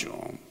하나죠.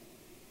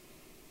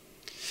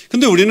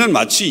 근데 우리는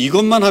마치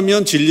이것만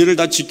하면 진리를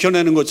다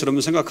지켜내는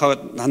것처럼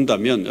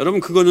생각한다면 여러분,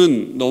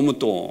 그거는 너무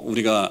또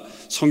우리가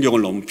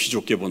성경을 너무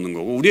비좁게 보는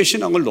거고 우리의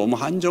신앙을 너무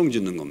한정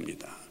짓는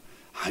겁니다.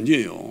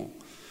 아니에요.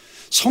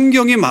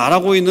 성경이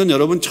말하고 있는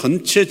여러분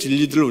전체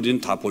진리들을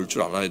우리는 다 볼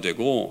줄 알아야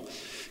되고,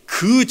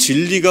 그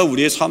진리가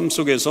우리의 삶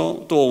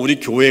속에서 또 우리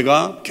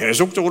교회가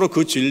계속적으로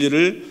그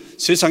진리를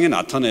세상에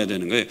나타내야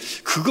되는 거예요.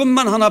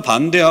 그것만 하나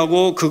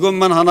반대하고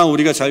그것만 하나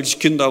우리가 잘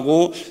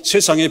지킨다고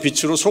세상의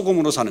빛으로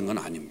소금으로 사는 건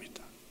아닙니다.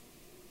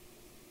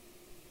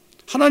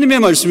 하나님의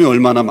말씀이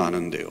얼마나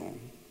많은데요.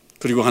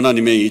 그리고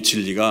하나님의 이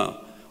진리가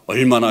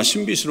얼마나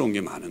신비스러운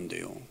게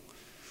많은데요.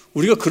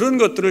 우리가 그런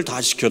것들을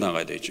다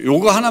지켜나가야 되죠.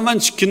 요거 하나만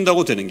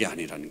지킨다고 되는 게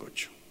아니라는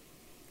거죠.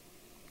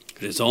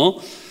 그래서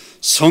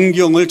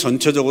성경을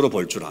전체적으로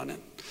볼 줄 아는,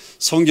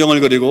 성경을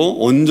그리고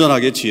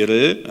온전하게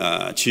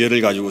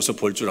지혜를 가지고서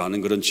볼 줄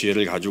아는 그런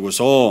지혜를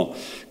가지고서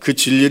그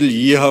진리를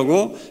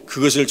이해하고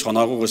그것을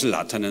전하고 그것을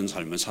나타내는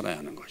삶을 살아야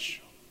하는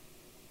것이죠.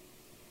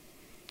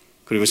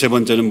 그리고 세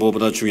번째는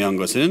무엇보다 중요한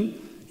것은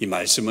이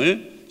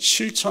말씀을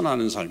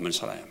실천하는 삶을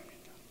살아야 합니다.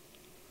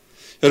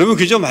 여러분,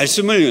 그저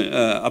말씀을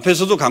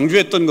앞에서도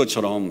강조했던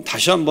것처럼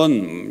다시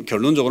한번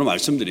결론적으로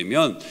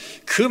말씀드리면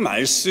그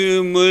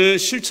말씀을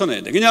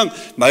실천해야 돼. 그냥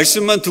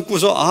말씀만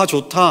듣고서 아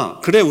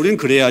좋다, 그래 우린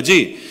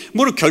그래야지,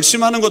 뭐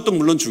결심하는 것도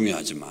물론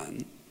중요하지만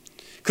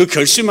그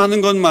결심하는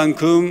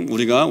것만큼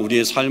우리가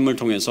우리의 삶을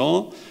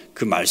통해서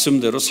그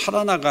말씀대로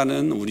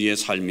살아나가는 우리의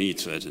삶이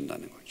있어야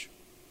된다는 거죠.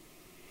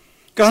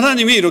 그러니까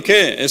하나님이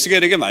이렇게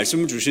에스겔에게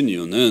말씀을 주신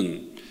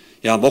이유는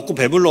야 먹고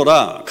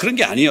배불러라 그런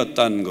게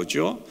아니었다는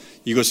거죠.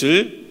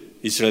 이것을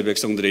이스라엘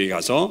백성들에게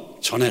가서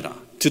전해라.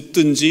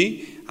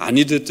 듣든지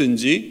아니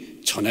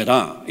듣든지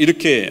전해라.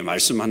 이렇게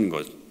말씀한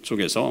것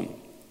속에서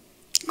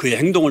그의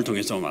행동을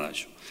통해서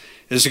말하죠.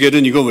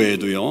 에스겔은 이거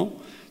외에도요,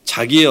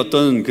 자기의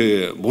어떤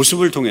그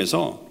모습을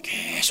통해서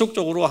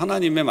계속적으로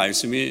하나님의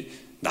말씀이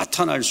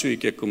나타날 수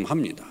있게끔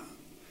합니다.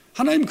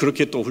 하나님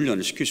그렇게 또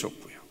훈련을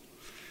시키셨고요.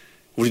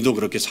 우리도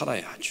그렇게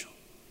살아야 하죠.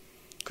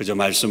 그저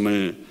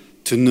말씀을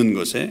듣는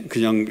것에,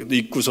 그냥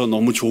읽고서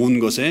너무 좋은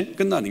것에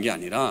끝나는 게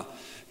아니라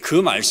그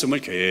말씀을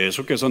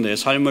계속해서 내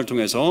삶을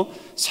통해서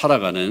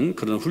살아가는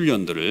그런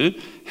훈련들을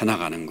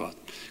해나가는 것,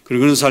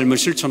 그리고 그런 삶을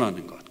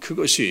실천하는 것,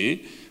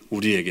 그것이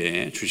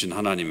우리에게 주신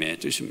하나님의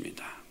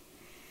뜻입니다.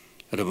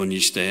 여러분, 이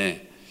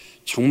시대에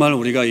정말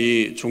우리가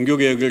이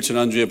종교개혁을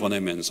지난주에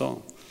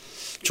보내면서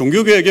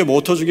종교개혁의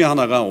모토 중에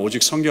하나가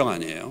오직 성경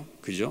아니에요.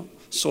 그죠?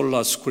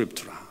 솔라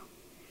스크립투라.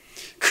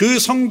 그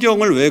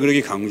성경을 왜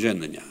그렇게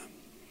강조했느냐?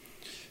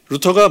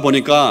 루터가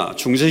보니까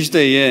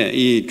중세시대에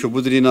이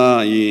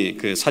교부들이나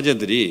그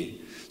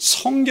사제들이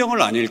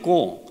성경을 안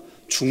읽고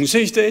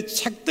중세시대의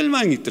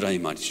책들만 읽더라 이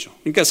말이죠.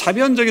 그러니까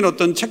사변적인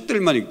어떤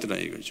책들만 읽더라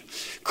이거죠.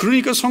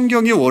 그러니까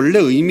성경이 원래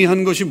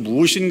의미한 것이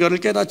무엇인가를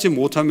깨닫지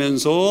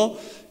못하면서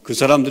그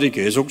사람들이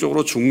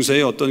계속적으로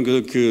중세의 어떤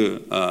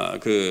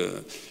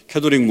그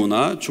캐톨릭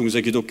문화,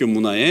 중세 기독교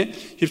문화에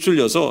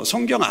휩쓸려서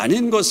성경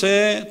아닌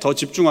것에 더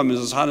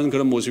집중하면서 사는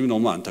그런 모습이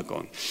너무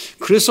안타까운.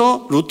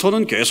 그래서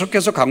루터는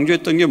계속해서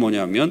강조했던 게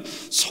뭐냐면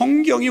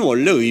성경이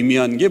원래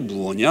의미한 게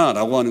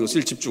무엇냐라고 하는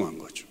것을 집중한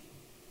거죠.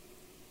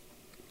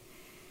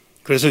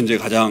 그래서 이제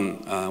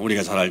가장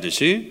우리가 잘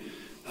알듯이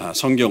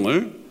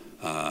성경을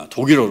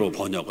독일어로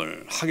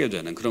번역을 하게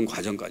되는 그런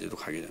과정까지도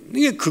가게 됩니다.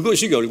 이게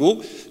그것이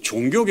결국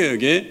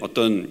종교개혁의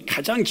어떤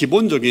가장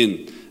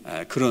기본적인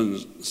그런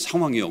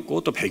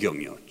상황이었고 또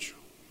배경이었죠.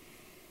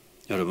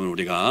 여러분,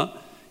 우리가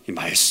이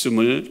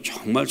말씀을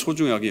정말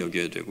소중하게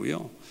여겨야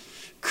되고요.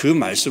 그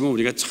말씀을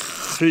우리가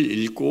잘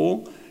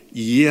읽고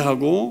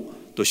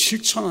이해하고 또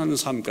실천하는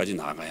삶까지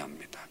나아가야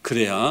합니다.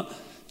 그래야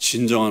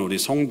진정한 우리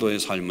성도의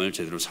삶을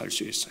제대로 살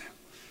수 있어요.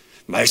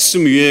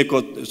 말씀 위의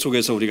것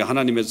속에서 우리가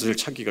하나님의 뜻을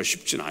찾기가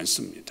쉽지는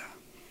않습니다.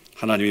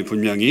 하나님이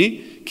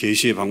분명히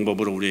계시의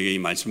방법으로 우리에게 이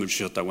말씀을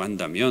주셨다고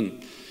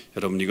한다면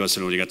여러분,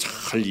 이것을 우리가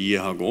잘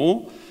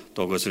이해하고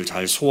또 그것을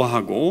잘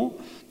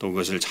소화하고 또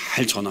그것을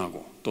잘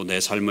전하고 또 내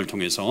삶을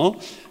통해서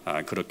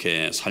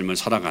그렇게 삶을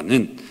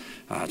살아가는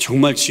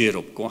정말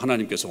지혜롭고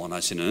하나님께서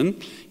원하시는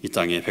이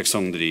땅의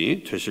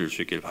백성들이 되실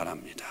수 있길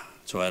바랍니다.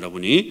 저와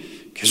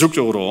여러분이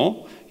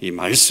계속적으로 이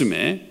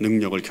말씀의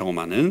능력을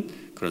경험하는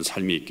그런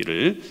삶이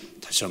있기를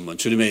다시 한번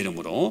주님의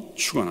이름으로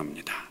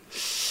축원합니다.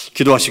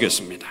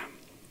 기도하시겠습니다.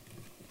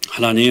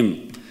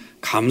 하나님,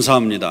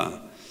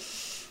 감사합니다.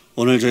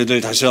 오늘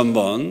저희들 다시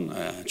한번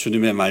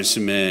주님의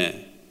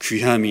말씀의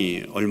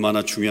귀함이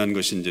얼마나 중요한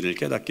것인지를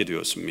깨닫게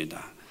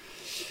되었습니다.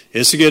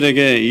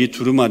 에스겔에게 이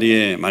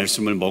두루마리의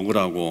말씀을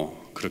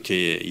먹으라고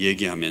그렇게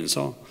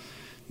얘기하면서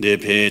내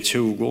배에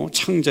채우고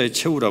창자에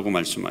채우라고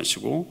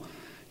말씀하시고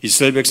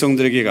이스라엘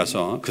백성들에게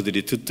가서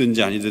그들이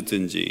듣든지 아니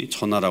듣든지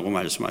전하라고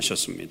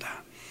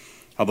말씀하셨습니다.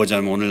 아버지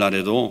하나님,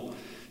 오늘날에도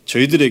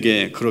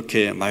저희들에게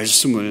그렇게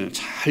말씀을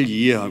잘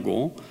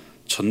이해하고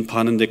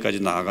전파하는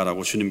데까지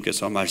나아가라고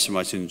주님께서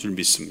말씀하시는 줄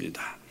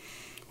믿습니다.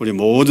 우리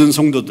모든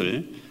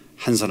성도들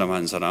한 사람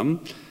한 사람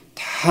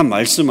다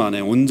말씀 안에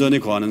온전히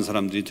거하는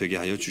사람들이 되게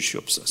하여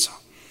주시옵소서.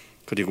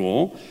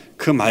 그리고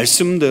그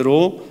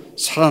말씀대로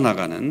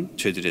살아나가는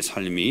저희들의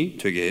삶이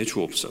되게 해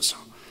주옵소서.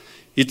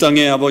 이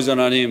땅에 아버지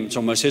하나님,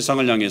 정말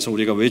세상을 향해서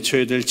우리가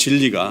외쳐야 될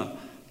진리가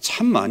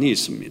참 많이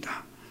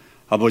있습니다.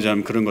 아버지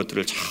하나님, 그런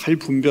것들을 잘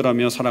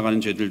분별하며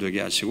살아가는 저희들 되게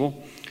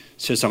하시고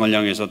세상을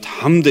향해서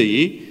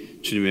담대히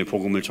주님의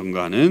복음을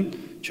전가하는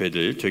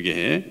저희들 되게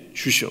해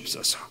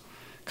주시옵소서.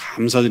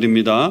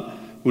 감사드립니다.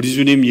 우리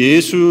주님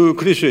예수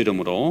그리스도의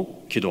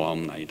이름으로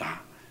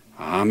기도하옵나이다.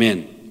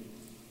 아멘.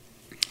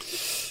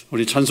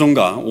 우리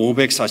찬송가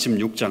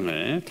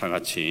 546장을 다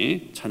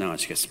같이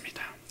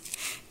찬양하시겠습니다.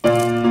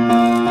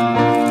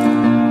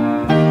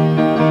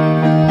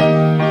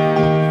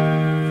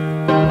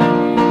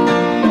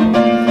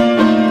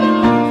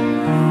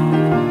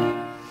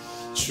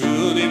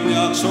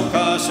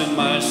 영원하신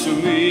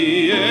말씀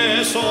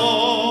위에서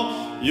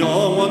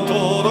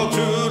영원토록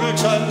주를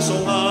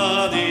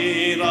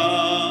찬송하리라.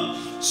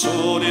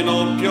 소리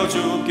높여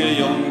주께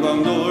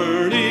영광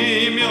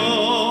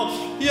돌리며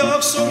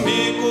약속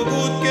믿고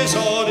굳게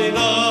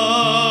서리라.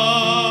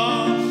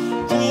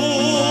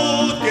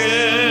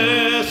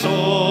 굳게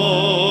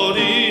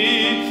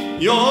서리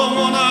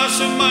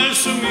영원하신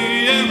말씀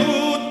위에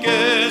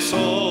굳게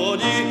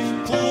서리.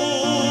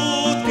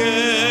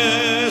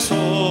 굳게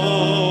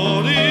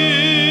서리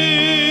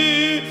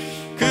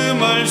그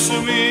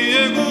말씀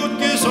위에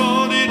굳게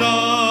서리라.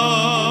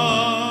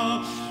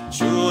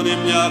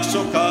 주님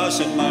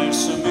약속하신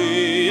말씀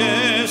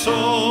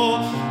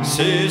위에서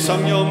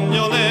세상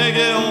염려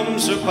내게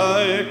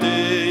엄습할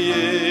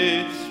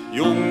때에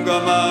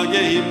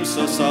용감하게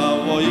힘써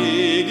싸워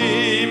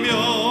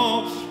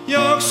이기며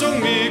약속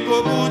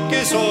믿고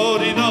굳게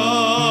서리라.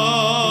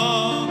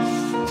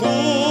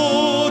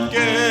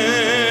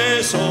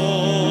 굳게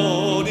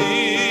서리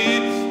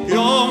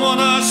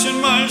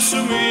영원하신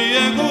말씀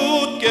위에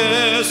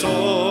굳게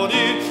서리.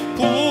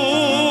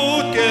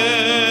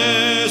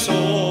 굳게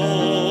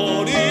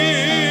서리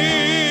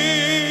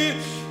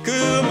그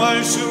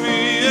말씀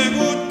위에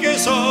굳게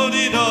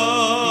서리라.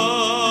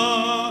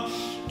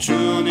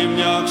 주님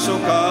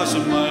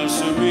약속하신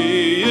말씀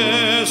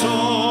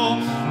위에서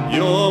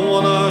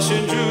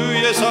영원하신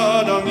주의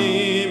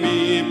사랑이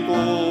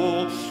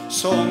믿고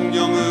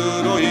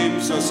성령으로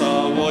힘써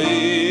싸워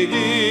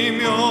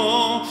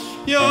이기며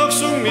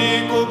약속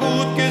믿고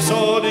굳게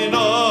서리라.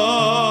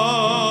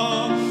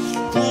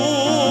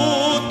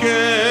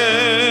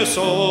 굳게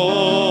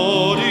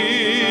서리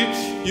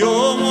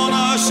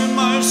영원하신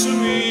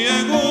말씀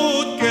위에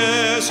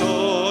굳게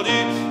서리.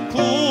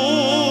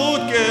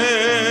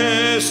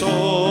 굳게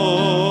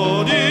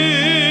서리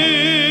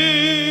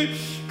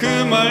그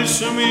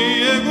말씀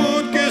위에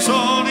굳게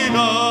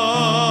서리라.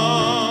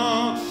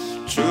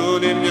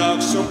 주님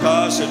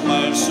약속하신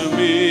말씀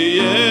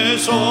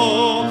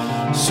위에서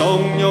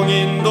성령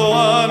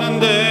인도하는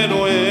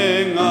대로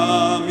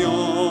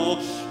행하며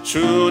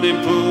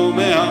주님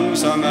품에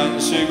항상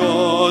안식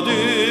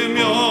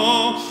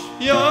얻으며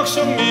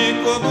약속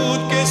믿고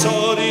굳게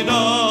서리라.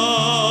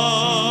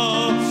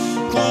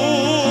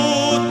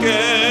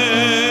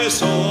 굳게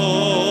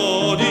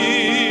서리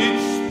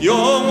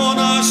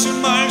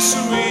영원하신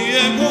말씀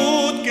위에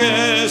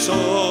굳게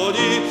서리.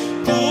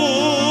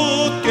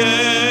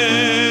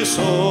 굳게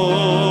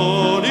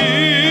서리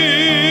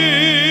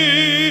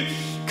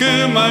그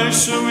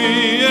말씀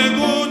위에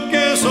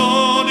굳게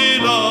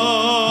서리라.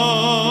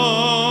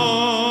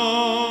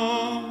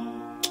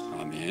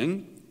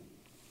 아멘.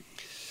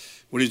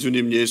 우리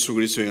주님 예수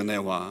그리스도의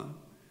은혜와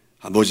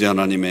아버지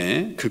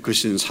하나님의 그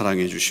크신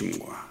사랑해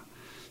주심과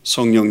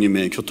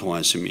성령님의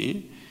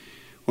교통하심이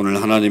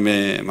오늘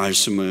하나님의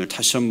말씀을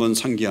다시 한번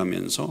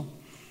상기하면서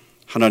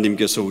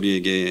하나님께서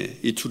우리에게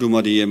이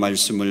두루마리의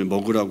말씀을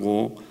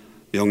먹으라고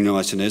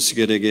명령하신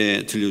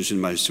에스겔에게 들려주신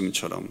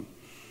말씀처럼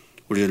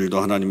우리들도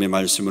하나님의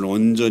말씀을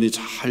온전히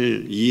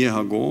잘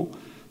이해하고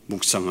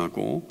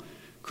묵상하고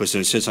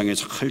그것을 세상에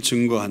잘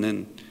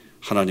증거하는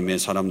하나님의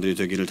사람들이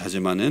되기를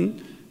다짐하는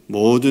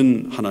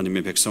모든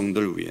하나님의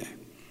백성들 위해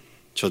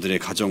저들의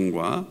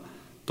가정과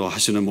또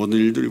하시는 모든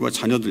일들과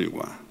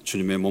자녀들과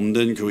주님의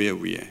몸된 교회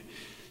위에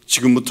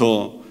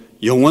지금부터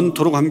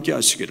영원토록 함께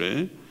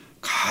하시기를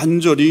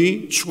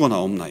간절히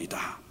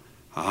축원하옵나이다.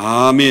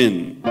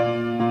 아멘.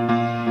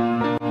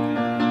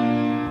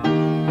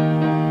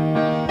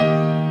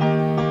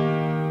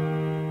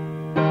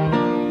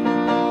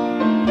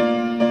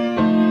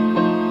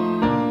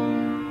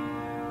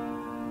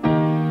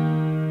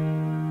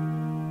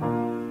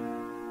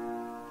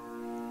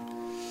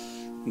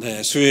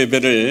 네, 수요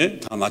예배를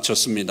다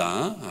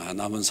마쳤습니다.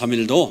 남은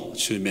 3일도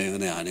주님의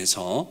은혜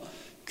안에서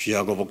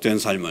귀하고 복된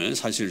삶을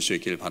사실 수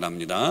있길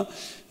바랍니다.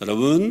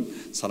 여러분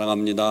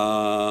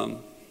사랑합니다.